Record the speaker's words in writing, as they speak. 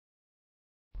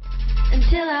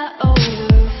till I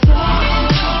overflow.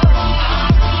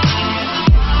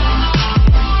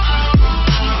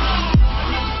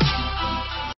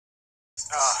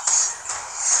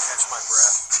 Catch my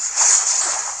breath.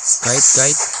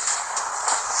 Kite.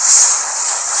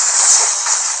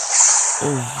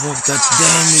 Oh fuck, that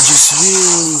damage is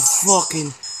really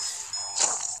fucking...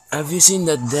 Have you seen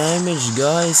that damage,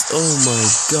 guys? Oh my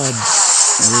god,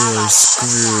 we're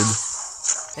screwed.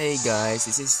 Hey guys,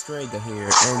 this is Ringo here,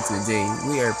 and today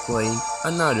we are playing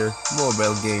another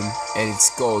mobile game, and it's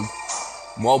called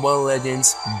Mobile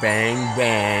Legends Bang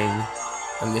Bang.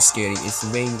 I'm just kidding, it's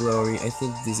Vainglory. I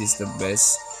think this is the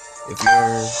best. If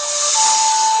you're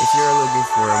looking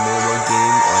for a mobile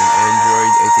game on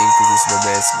Android, I think this is the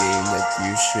best game that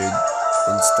you should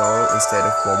install instead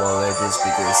of Mobile Legends,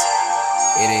 because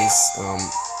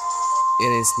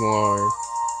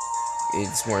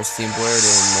it's more simpler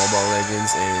than Mobile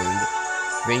Legends, and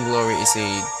Vainglory is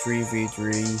a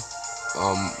 3v3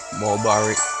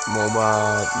 mobile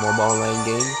online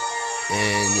game,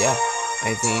 and yeah,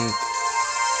 I think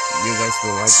you guys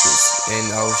will like this,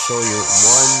 and I'll show you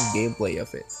one gameplay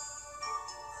of it.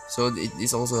 So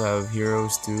it also have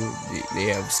heroes too. They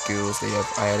have skills, they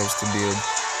have items to build,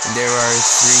 and there are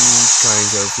three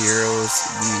kinds of heroes: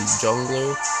 the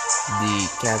jungler, the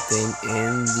captain,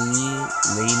 and the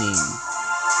laning.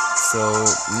 So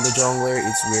in the jungler,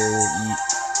 it's where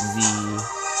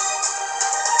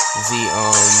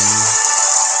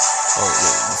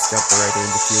let's stop the right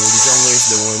into kill. The jungler is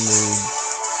the one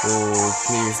who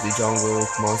clears the jungle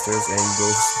monsters and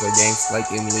goes for ganks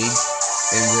like in League,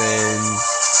 and then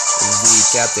the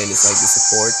captain is like the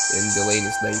support, and the lane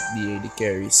is like the AD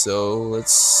carry. So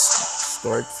let's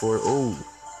start for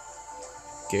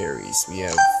carries. We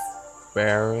have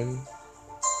Baron.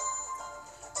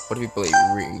 What if we play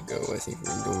Ringo? I think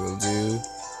Ringo will do.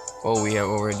 Oh, we have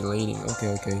already laning.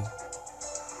 Okay.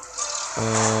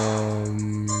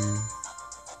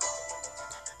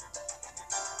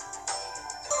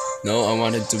 No, I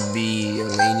wanted to be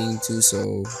laning too,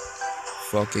 so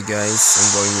fuck it, guys.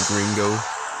 I'm going with Ringo.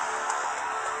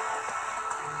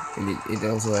 And it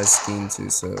also has skin too,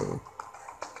 so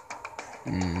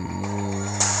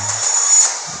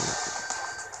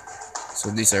so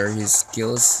these are his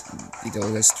skills. It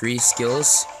all has 3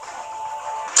 skills.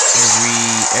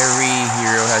 Every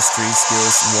hero has 3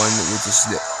 skills. One which is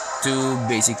the 2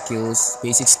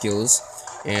 basic skills,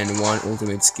 and 1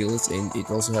 ultimate skills, and it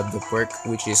also have the perk,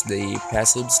 which is the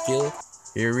passive skill.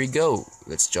 Here we go.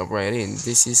 Let's jump right in.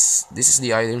 This is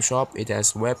the item shop. It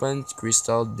has weapons,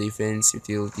 crystal, defense,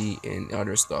 utility, and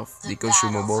other stuff. The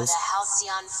consumables. The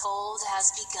Halcyon Fold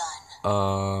has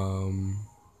begun.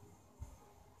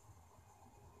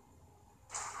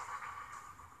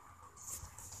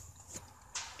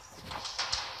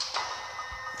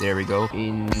 There we go.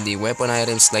 In the weapon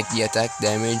items like the attack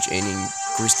damage, and in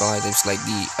crystal items like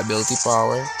the ability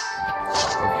power.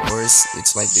 Of course,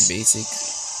 it's like the basic.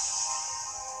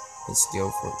 Let's go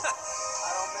for it. I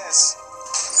don't miss.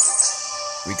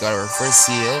 We got our first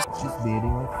CS. She's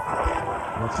beating us.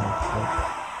 What the fuck?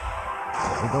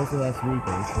 It also has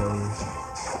Ringo, so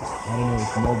I don't know,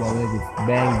 it's Mobile Legends.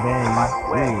 Bang bang.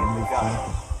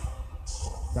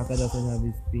 Saka doesn't have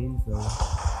his spin, so I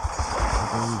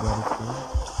think we got his spin.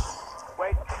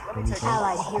 Wait, let me take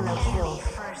Allied hero killed.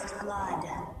 First blood.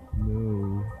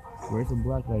 No. Where's the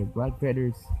black guy? Black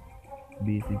Feathers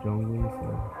beats the jungler, so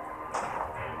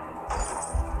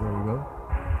there we go.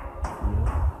 Yeah.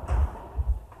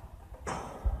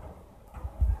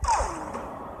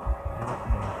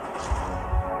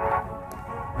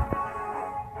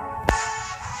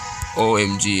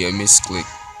 OMG, I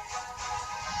misclicked.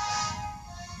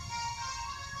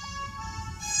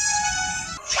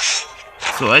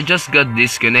 So I just got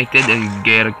disconnected and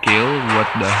get a kill. What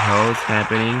the hell is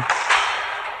happening?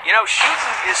 You know,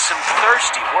 shooting is some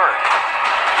thirsty work.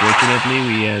 Fortunately,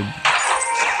 we had...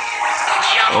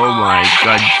 Oh my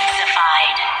god.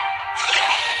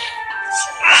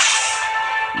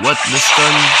 What? The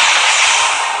stun?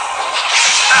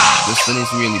 The stun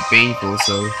is really painful,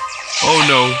 so... Oh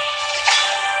no!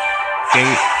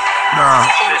 Okay.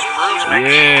 This bruise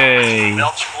makes Yay!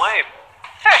 melts flame.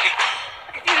 Hey, I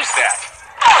could use that.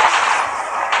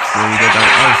 So we got our...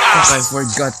 Oh fuck, I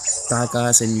forgot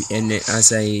Taka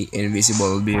as a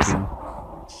invisible building.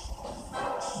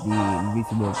 The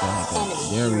invisible Taka.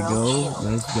 There we go.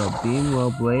 Nice job, team.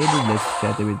 Well played. Let's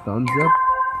chat it with thumbs up.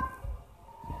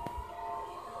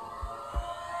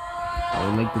 I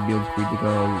would like to build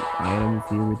critical items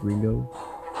here with Ringo.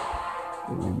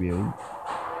 So we build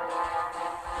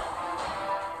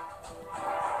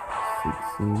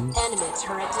 16. Enemy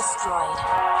turret destroyed.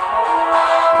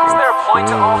 Is there a point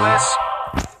to all this?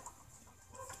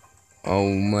 Oh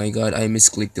my god, I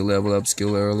misclicked the level up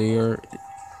skill earlier.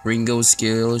 Ringo's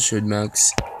skill should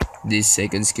max his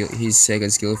second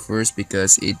skill first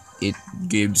because it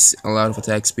gives a lot of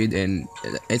attack speed and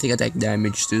I think attack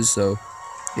damage too, so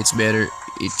it's better.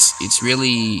 It's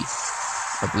really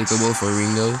applicable for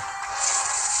Ringo.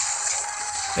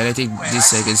 And I think this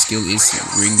second skill is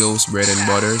Ringo's bread and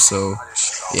butter, so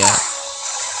yeah.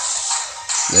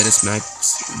 Let us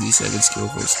max the second skill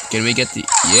first. Can we get the...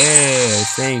 Yeah,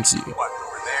 thanks. What,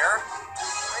 over there?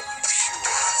 Are you sure?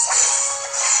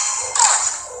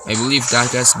 I believe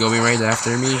Taka's going right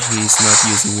after me. He's not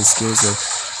using his skill, so...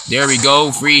 There we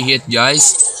go, free hit,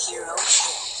 guys.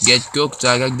 Get cooked,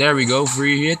 Taka. There we go,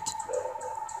 free hit.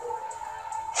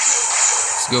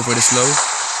 Let's go for the slow.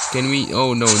 Can we...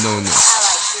 Oh, no.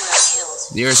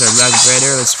 There's our Black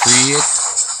Feather. Let's free hit.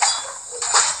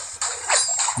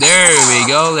 There we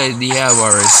go. We have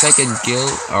our second kill.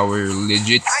 Our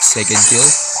legit second kill.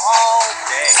 All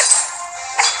day.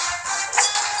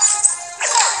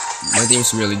 My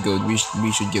team's really good. We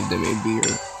should give them a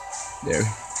beer. There.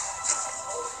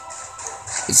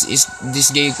 This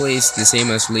gameplay is the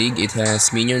same as League. It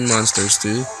has minion monsters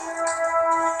too.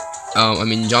 I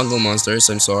mean jungle monsters.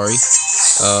 I'm sorry.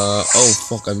 Oh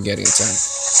fuck! I'm getting attacked.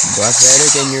 Black Feather,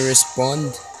 can you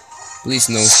respond? Please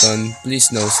no stun.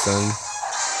 Please no stun.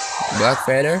 Black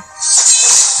Feather.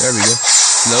 There we go.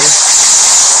 Slow.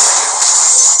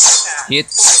 Hit.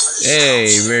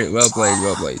 Hey, very well played.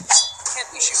 Well played. Can't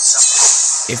we shoot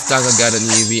something? If Taka got an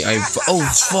EV, oh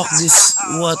fuck this!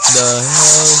 What the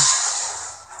hell?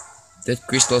 That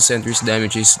crystal sentry's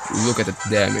damage is... Look at that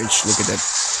damage. Look at that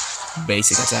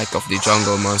basic attack of the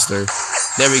jungle monster.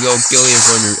 There we go. Kill him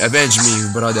for me. Avenge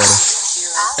me, brother.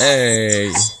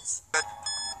 Hey.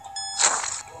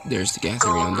 There's the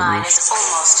Catherine on the bridge.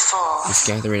 Is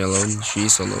Catherine alone?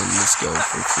 She's alone. Let's go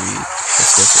for free.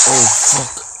 Let's go for... Oh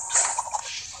fuck.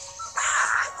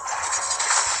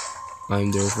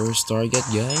 I'm their first target,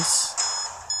 guys.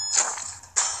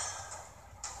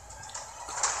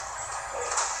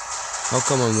 How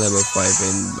come I'm level 5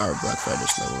 and our Black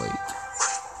Feather's level 8?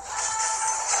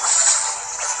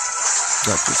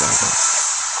 Got to Taka.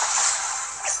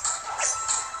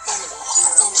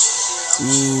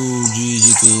 Ooh, GG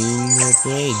team, well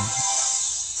played.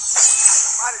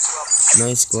 Might as well be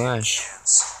Nice clash.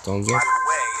 Thumbs up. by the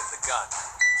way of the gun.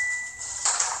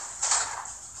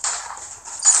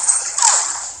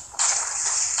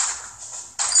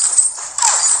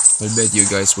 I bet you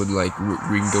guys would like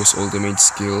Ringo's ultimate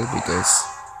skill because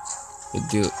it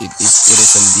is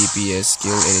some DPS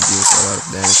skill and it deals a lot of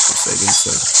damage per second. So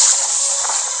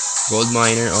gold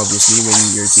miner, obviously, when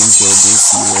your team kills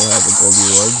this, you will have a gold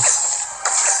reward.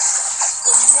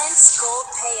 Immense gold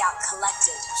payout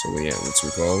collected. So yeah, let's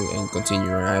recall and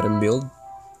continue our item build.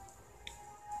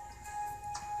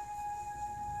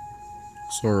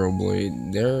 Sorrow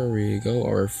Blade. There we go.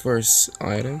 Our first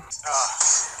item.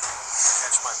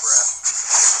 Catch my breath.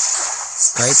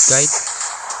 Kite.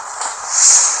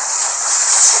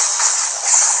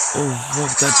 Oh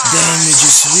fuck, that damage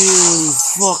is really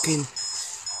fucking...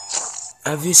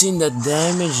 Have you seen that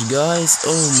damage, guys?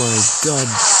 Oh my god.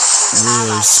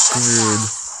 We are screwed.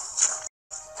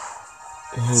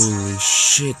 Holy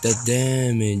shit, that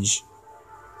damage.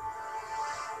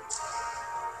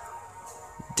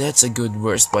 That's a good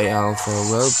burst by Alpha.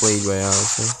 Well played by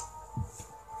Alpha.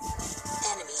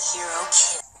 Enemy hero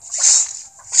kill.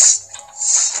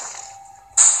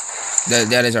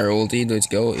 That is our ulti. Let's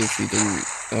go if we can.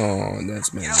 Oh,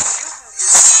 that's magic.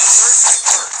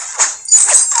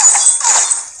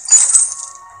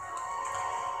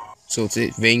 So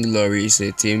Vainglory is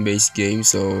a team-based game.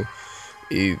 So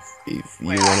if you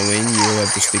wanna win, you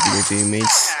have to stick with your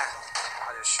teammates.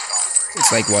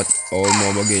 It's like what all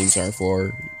mobile games are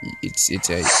for. It's a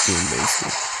team-based game.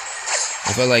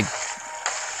 I felt like...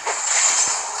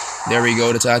 There we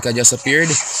go, the Taka just appeared.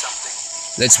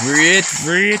 Let's free it.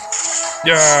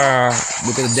 Yeah.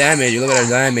 Look at the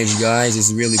damage, guys.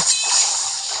 It's really...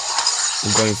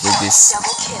 I'm going for this.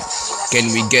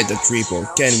 Can we get a triple?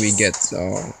 Can we get...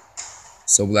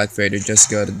 So Black Feather just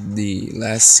got the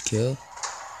last kill.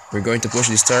 We're going to push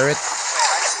this turret.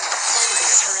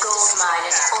 Gold mine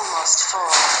is almost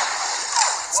full.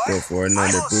 Let's go for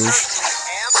another push.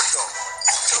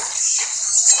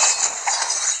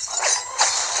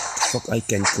 Fuck, I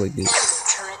can't click it.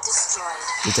 Turret destroyed.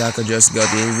 Itaka just got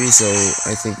the envy, so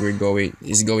I think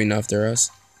he's going after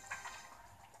us.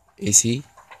 Is he?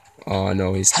 Oh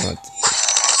no, he's not.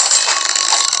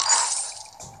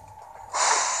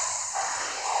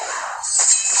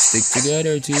 Stick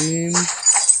together, team.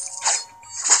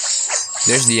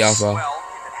 There's the Alpha. Well, if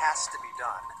it has to be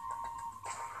done.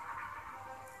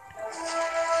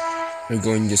 We're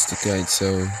going just to Kite,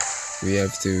 so we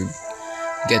have to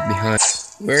get behind.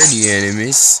 Where are the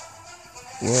enemies?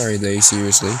 Where are they,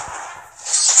 seriously?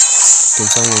 Can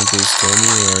someone please tell me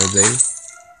where are they?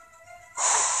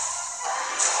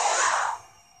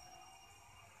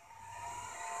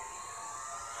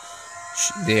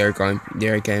 They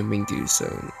are camping too, so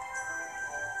I'll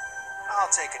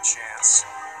take a chance.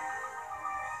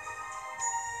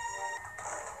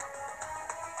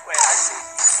 Wait, I see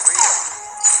 3 of them.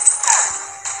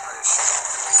 That is shit.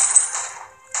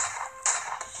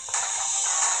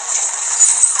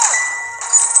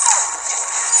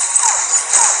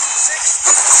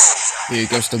 here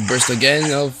comes the burst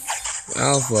again of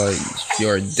Alpha.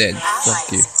 You're dead. Ally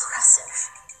Fuck you. is impressive.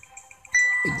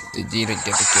 They didn't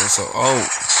get the kill, so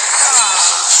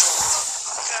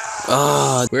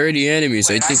where are the enemies?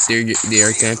 I think they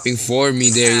are camping for me.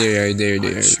 There they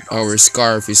are. Our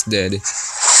scarf is dead. Allied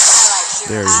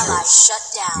There hero we go. ally shut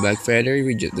down. Black Feather,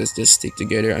 let's just stick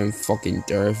together. I'm fucking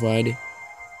terrified.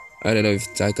 I don't know if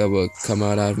Taika will come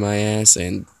out of my ass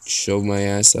and show my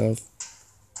ass off.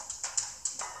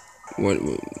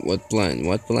 What plan?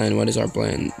 What plan? What is our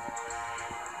plan?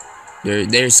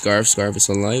 There's Scarf. Scarf is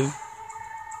alive.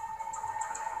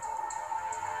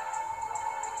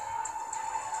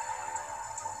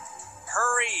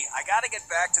 Hurry! I gotta get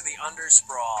back to the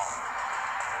undersprawl.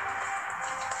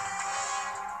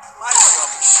 Might as well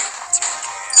be shooting tin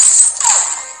cans.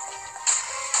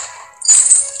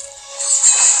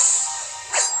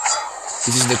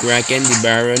 This is the Kraken, the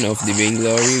Baron of the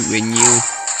Vainglory. When you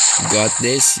got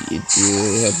this, it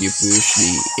will help you push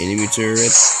the enemy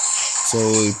turret. So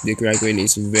the Kraken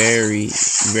is very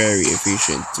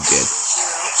efficient to get.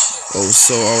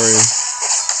 Also, our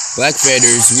Black Feather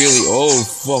is really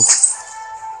fuck.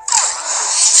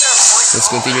 Let's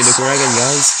continue the Kraken,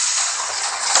 guys.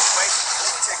 Wait,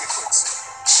 let me take a quick sip.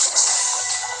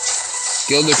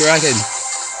 Kill the Kraken.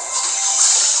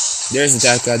 There's the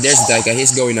Taika.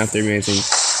 He's going after me, I think.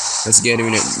 Let's get him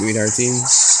with our team.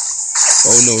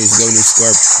 Oh no, he's going to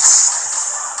Scarp.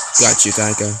 Got you,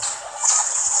 Taika.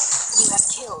 You have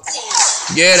killed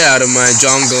enemy. Get out of my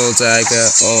jungle,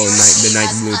 Taika. Oh, the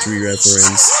Night Blue 3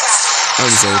 reference.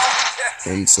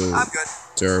 I'm so I'm good.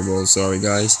 terrible. Sorry,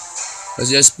 guys. Let's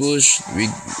just push.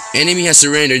 Enemy has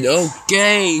surrendered.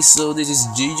 Okay, so this is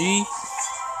GG.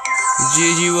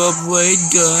 GG, well played,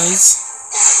 guys.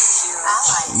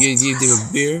 You give them a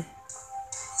beer. A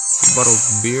bottle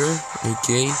of beer.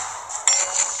 Okay.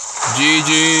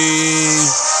 GG.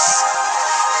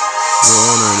 We'll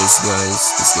honor this, guys.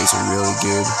 These guys are really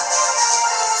good.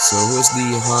 So who's the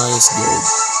highest gold?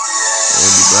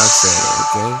 Oh, the Black Feather,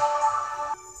 okay.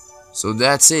 So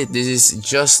that's it. This is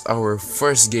just our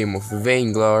first game of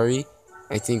Vainglory.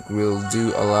 I think we'll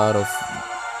do a lot of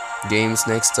games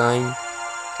next time.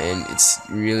 And it's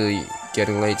really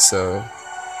getting late, so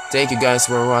thank you guys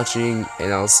for watching,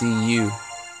 and I'll see you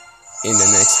in the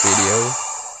next video.